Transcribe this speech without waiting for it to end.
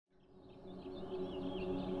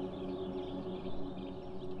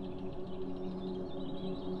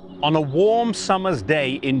On a warm summer's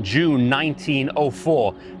day in June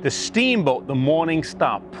 1904, the steamboat, the Morning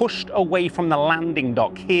Star, pushed away from the landing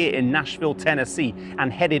dock here in Nashville, Tennessee,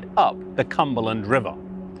 and headed up the Cumberland River.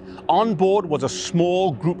 On board was a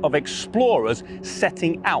small group of explorers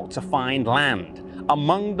setting out to find land.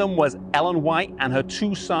 Among them was Ellen White and her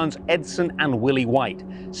two sons, Edson and Willie White.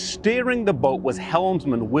 Steering the boat was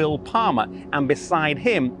helmsman Will Palmer, and beside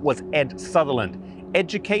him was Ed Sutherland,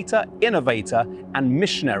 educator, innovator, and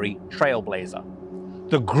missionary trailblazer.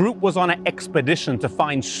 The group was on an expedition to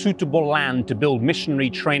find suitable land to build missionary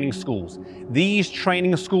training schools. These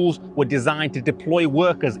training schools were designed to deploy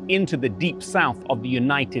workers into the deep south of the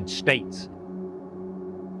United States.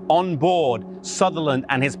 On board, Sutherland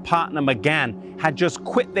and his partner McGann had just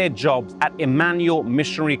quit their jobs at Emmanuel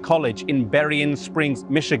Missionary College in Berrien Springs,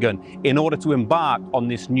 Michigan, in order to embark on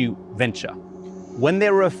this new venture. When they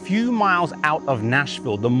were a few miles out of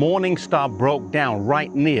Nashville, the Morning Star broke down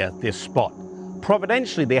right near this spot.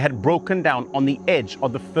 Providentially, they had broken down on the edge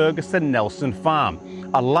of the Ferguson Nelson farm,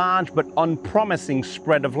 a large but unpromising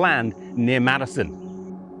spread of land near Madison.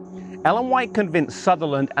 Ellen White convinced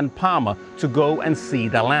Sutherland and Palmer to go and see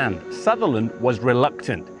the land. Sutherland was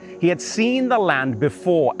reluctant. He had seen the land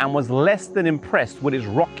before and was less than impressed with its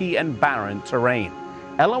rocky and barren terrain.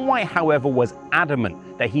 Ellen White, however, was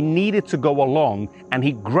adamant that he needed to go along, and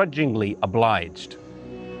he grudgingly obliged.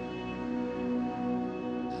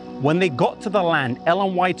 When they got to the land,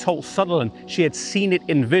 Ellen White told Sutherland she had seen it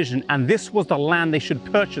in vision, and this was the land they should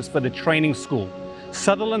purchase for the training school.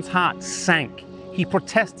 Sutherland's heart sank. He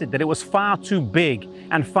protested that it was far too big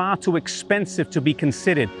and far too expensive to be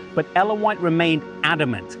considered, but Ellen White remained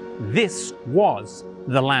adamant. This was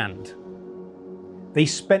the land. They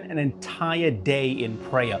spent an entire day in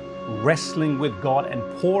prayer, wrestling with God and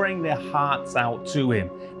pouring their hearts out to Him.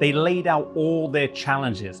 They laid out all their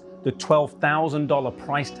challenges, the $12,000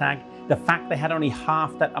 price tag, the fact they had only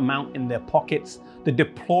half that amount in their pockets, the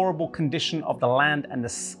deplorable condition of the land, and the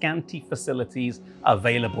scanty facilities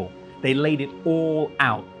available. They laid it all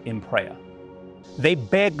out in prayer. They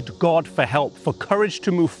begged God for help, for courage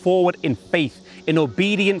to move forward in faith, in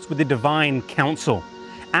obedience with the divine counsel.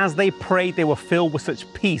 As they prayed, they were filled with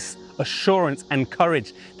such peace, assurance, and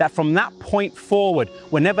courage that from that point forward,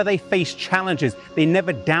 whenever they faced challenges, they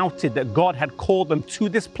never doubted that God had called them to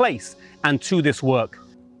this place and to this work.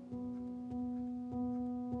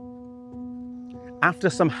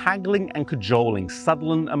 After some haggling and cajoling,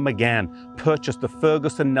 Sutherland and McGann purchased the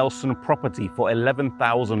Ferguson Nelson property for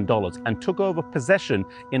 $11,000 and took over possession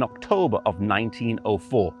in October of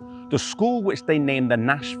 1904. The school, which they named the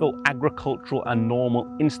Nashville Agricultural and Normal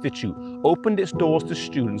Institute, opened its doors to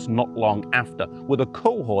students not long after, with a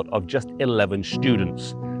cohort of just 11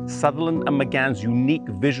 students. Sutherland and McGann's unique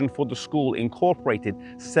vision for the school incorporated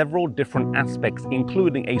several different aspects,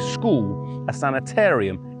 including a school, a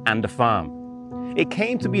sanitarium, and a farm. It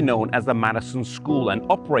came to be known as the Madison School and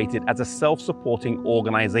operated as a self-supporting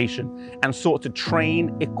organization and sought to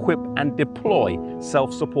train, equip, and deploy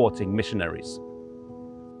self-supporting missionaries.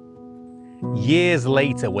 Years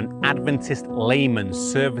later, when Adventist Laymen's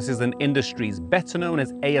Services and Industries, better known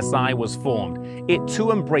as ASI, was formed, it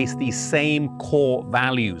too embraced these same core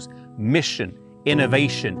values: mission,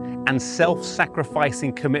 innovation, and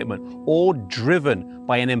self-sacrificing commitment, all driven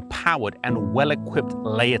by an empowered and well-equipped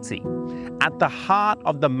laity. At the heart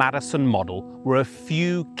of the Madison model were a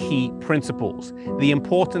few key principles: the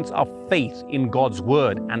importance of faith in God's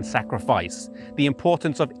word and sacrifice, the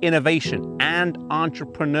importance of innovation and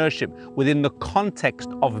entrepreneurship within the context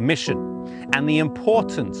of mission, and the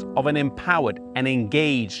importance of an empowered and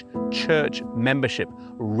engaged church membership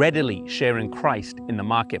readily sharing Christ in the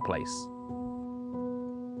marketplace.